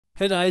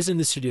Hey guys, in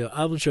this video,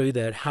 I will show you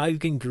that how you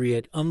can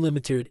create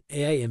unlimited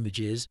AI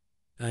images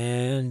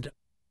and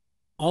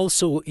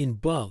also in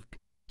bulk.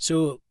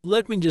 So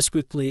let me just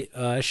quickly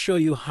show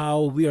you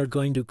how we are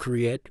going to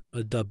create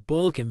the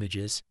bulk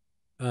images.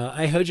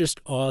 I have just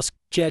asked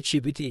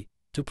ChatGPT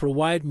to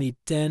provide me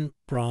 10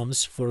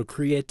 prompts for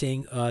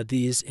creating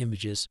these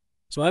images.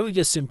 So I will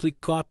just simply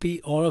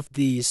copy all of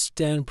these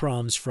 10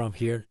 prompts from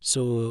here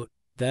so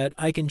that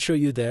I can show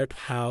you that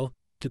how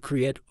to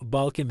create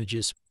bulk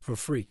images for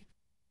free.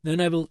 Then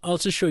I will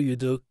also show you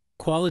the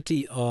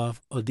quality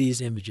of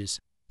these images.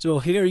 So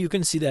here you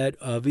can see that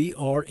we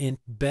are in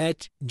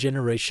batch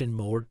generation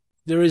mode.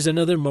 There is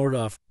another mode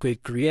of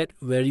quick create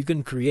where you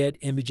can create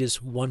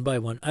images one by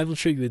one. I will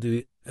show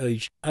you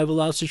I will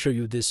also show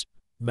you this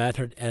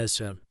method as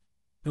well.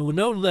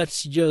 Now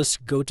let's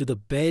just go to the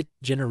batch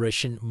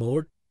generation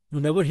mode.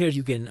 And over here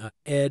you can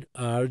add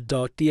a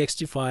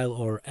 .txt file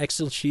or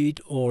Excel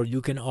sheet, or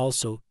you can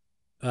also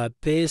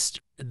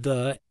paste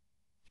the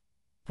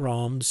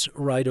prompts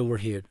right over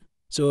here.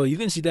 So you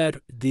can see that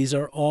these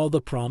are all the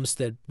prompts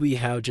that we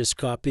have just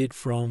copied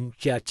from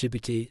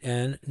ChatGPT,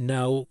 and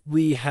now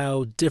we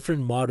have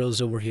different models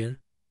over here.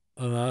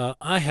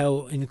 I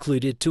have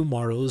included 2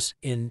 models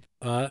in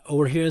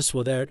over here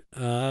so that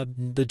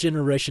the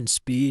generation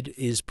speed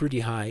is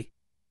pretty high.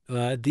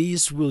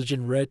 These will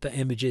generate the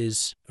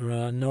images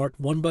not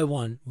one by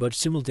one but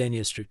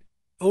simultaneously.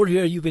 Over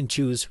here you can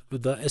choose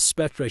the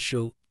aspect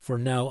ratio. For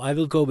now, I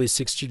will go with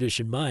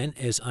 60:9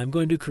 as I'm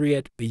going to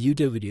create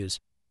YouTube videos.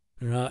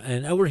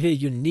 And over here,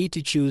 you need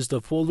to choose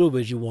the folder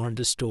where you want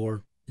to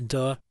store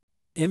the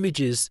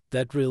images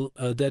that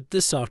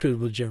this software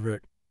will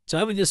generate. So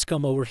I will just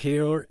come over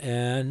here,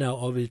 and now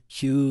I will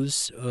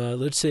choose,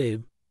 let's say,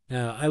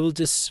 I will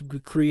just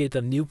create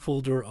a new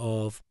folder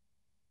of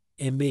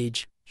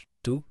image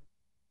 2,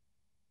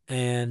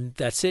 and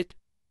that's it.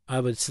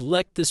 I will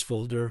select this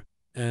folder,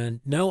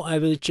 and now I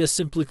will just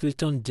simply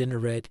click on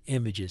generate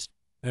images.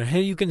 And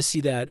here you can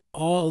see that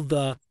all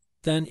the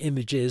 10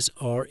 images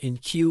are in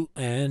queue,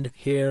 and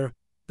here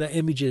the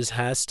images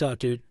has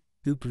started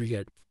to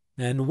create.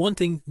 And one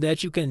thing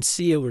that you can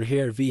see over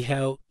here, we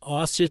have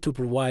asked it to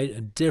provide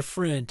a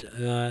different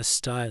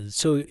style.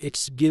 So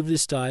it's give the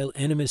style,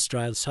 anime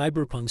style,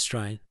 cyberpunk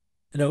style.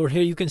 And over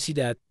here you can see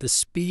that the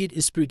speed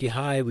is pretty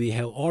high. We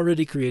have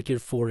already created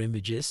 4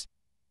 images.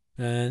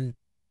 And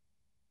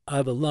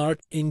I will not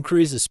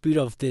increase the speed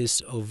of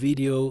this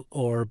video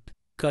or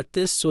cut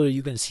this so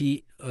you can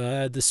see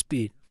the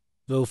speed.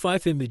 So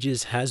 5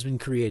 images has been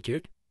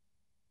created.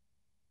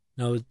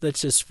 Now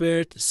let's just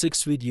spare it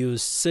 6 videos,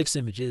 6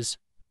 images.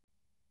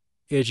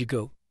 Here you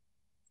go.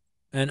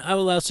 And I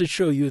will also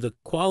show you the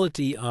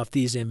quality of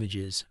these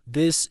images.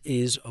 This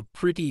is a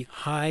pretty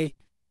high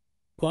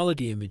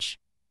quality image.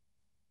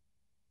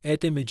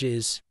 8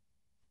 images.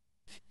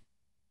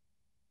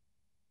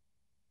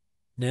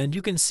 And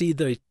you can see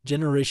the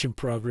generation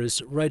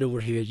progress right over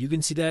here. You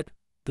can see that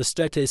the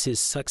status is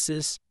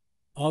success.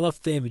 All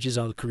of the images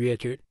are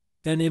created.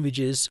 10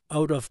 images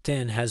out of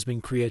 10 has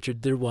been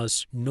created. There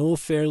was no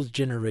failed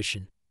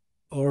generation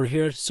over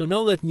here. So now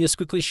let me just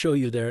quickly show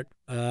you there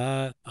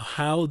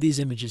how these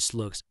images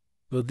looks.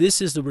 Well,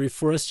 this is the very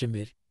first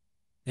image.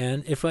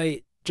 And if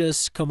I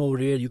just come over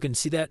here, you can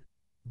see that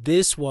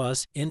this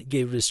was in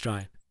Gabriel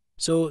style.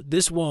 So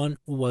this one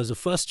was the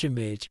first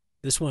image.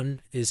 This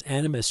one is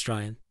anime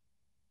style.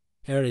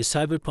 Here is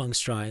cyberpunk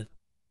style.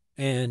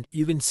 And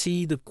you can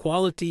see the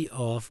quality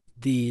of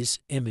these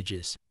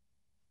images.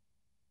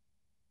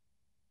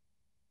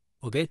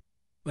 Okay,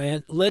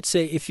 and let's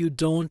say if you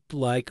don't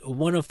like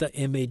one of the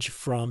image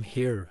from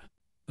here,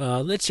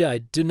 let's say I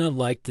do not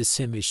like this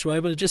image, so I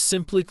will just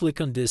simply click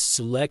on this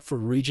select for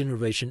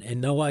regeneration, and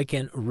now I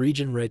can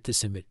regenerate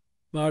this image.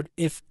 But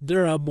if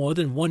there are more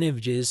than 1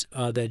 images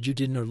that you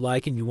did not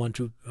like and you want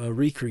to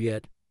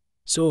recreate,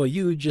 so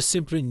you just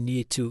simply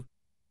need to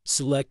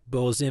select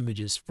those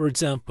images. For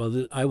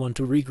example, I want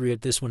to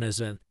recreate this one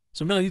as well.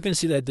 So now you can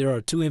see that there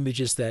are 2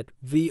 images that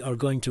we are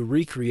going to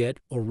recreate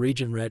or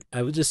regenerate.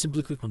 I will just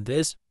simply click on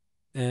this,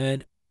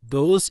 and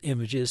those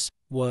images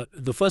were,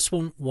 the first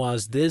one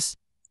was this,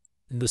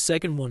 and the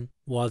second one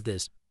was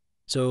this.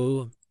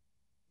 So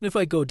if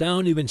I go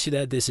down, you can see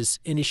that this is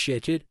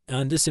initiated,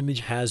 and this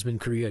image has been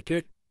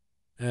created.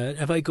 And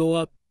if I go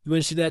up, you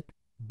can see that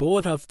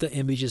both of the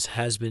images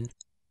has been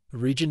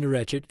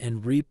regenerated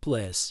and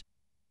replaced.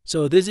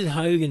 So this is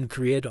how you can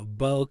create a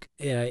bulk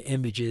AI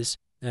images.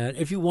 And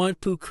if you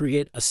want to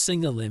create a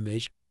single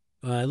image,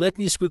 let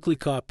me just quickly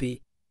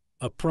copy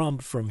a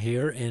prompt from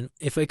here. And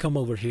if I come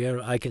over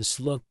here, I can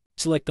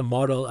select the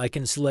model. I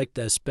can select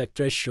the aspect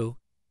ratio.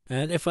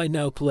 And if I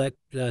now click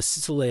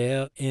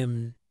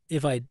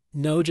if I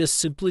now just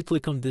simply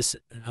click on this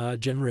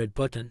generate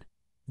button,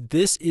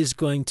 this is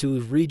going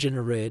to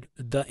regenerate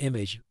the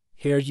image.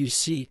 Here you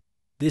see,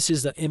 this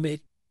is the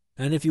image.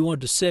 And if you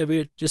want to save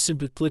it, just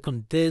simply click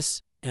on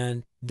this,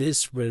 and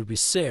this will be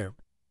saved.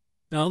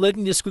 Now let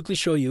me just quickly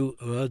show you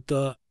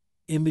the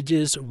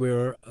images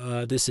where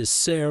this is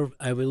saved.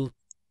 I will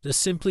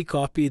just simply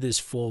copy this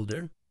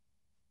folder,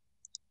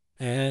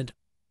 and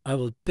I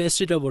will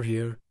paste it over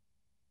here.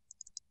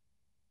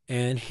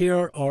 And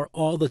here are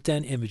all the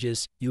 10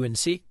 images you can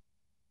see.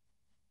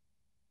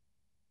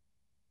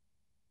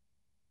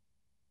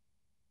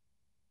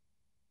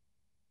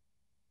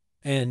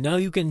 And now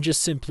you can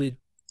just simply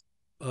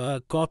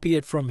copy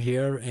it from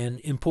here and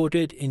import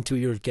it into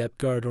your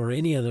CapCut or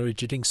any other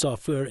editing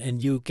software,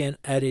 and you can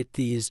edit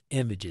these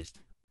images.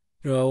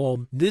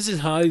 So this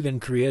is how you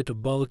can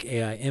create bulk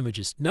AI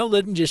images. Now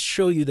let me just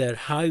show you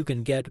that how you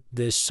can get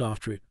this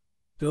software.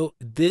 So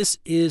this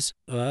is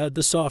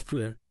the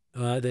software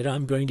that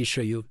I'm going to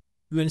show you.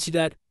 You can see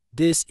that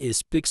this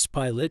is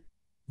PixPilot,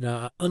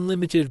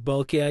 unlimited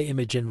bulk AI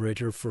image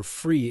generator for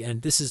free,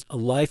 and this is a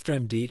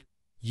lifetime deal.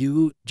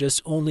 You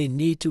just only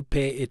need to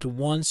pay it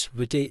once,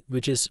 which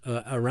is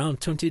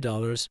around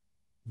 $20.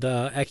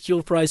 The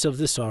actual price of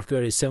this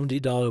software is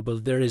 $70,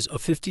 but there is a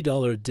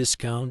 $50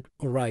 discount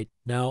right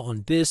now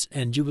on this,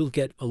 and you will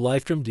get a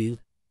lifetime deal.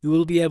 You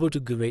will be able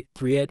to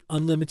create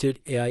unlimited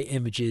AI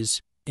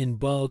images in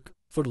bulk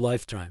for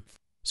lifetime.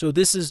 So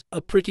this is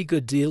a pretty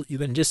good deal. You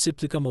can just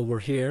simply come over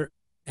here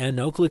and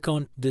now click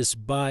on this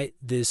buy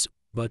this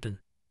button.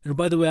 And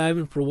by the way, I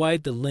will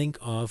provide the link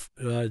of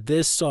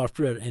this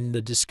software in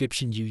the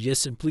description. You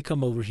just simply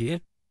come over here.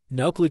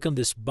 Now click on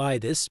this buy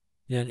this.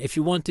 And if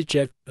you want to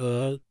check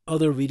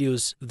other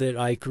videos that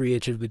I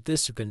created with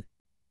this, you can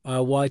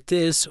watch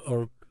this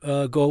or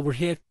go over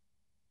here.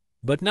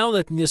 But now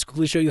let me just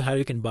quickly show you how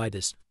you can buy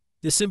this.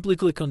 Just simply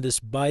click on this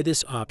buy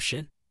this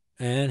option.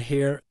 And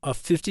here a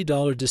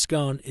 $50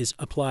 discount is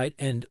applied.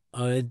 And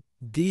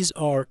these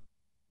are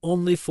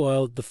only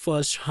for the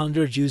first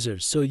 100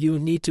 users. So you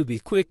need to be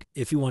quick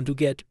if you want to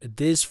get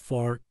this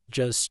for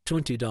just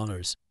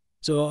 $20.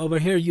 So over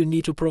here, you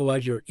need to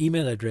provide your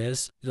email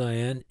address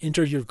and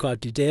enter your card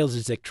details,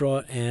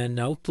 etc. And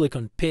now click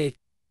on pay,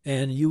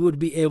 and you would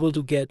be able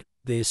to get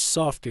this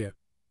software.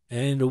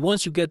 And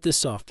once you get this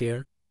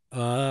software,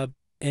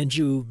 and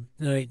you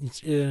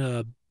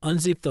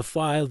unzip the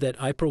file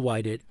that I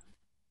provided,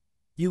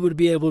 you would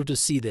be able to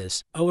see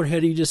this. Over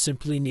here, you just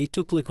simply need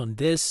to click on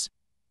this,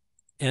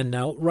 and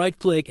now right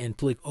click and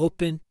click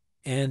open,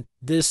 and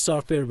this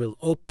software will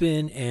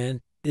open,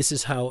 and this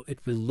is how it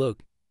will look.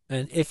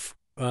 And if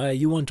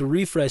you want to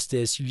refresh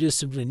this, you just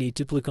simply need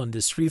to click on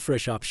this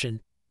refresh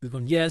option, click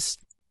on yes,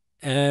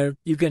 and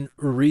you can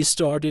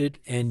restart it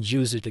and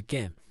use it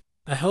again.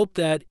 I hope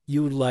that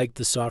you like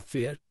the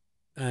software,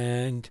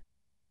 and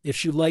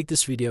if you like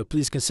this video,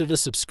 please consider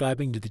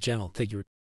subscribing to the channel. Thank you.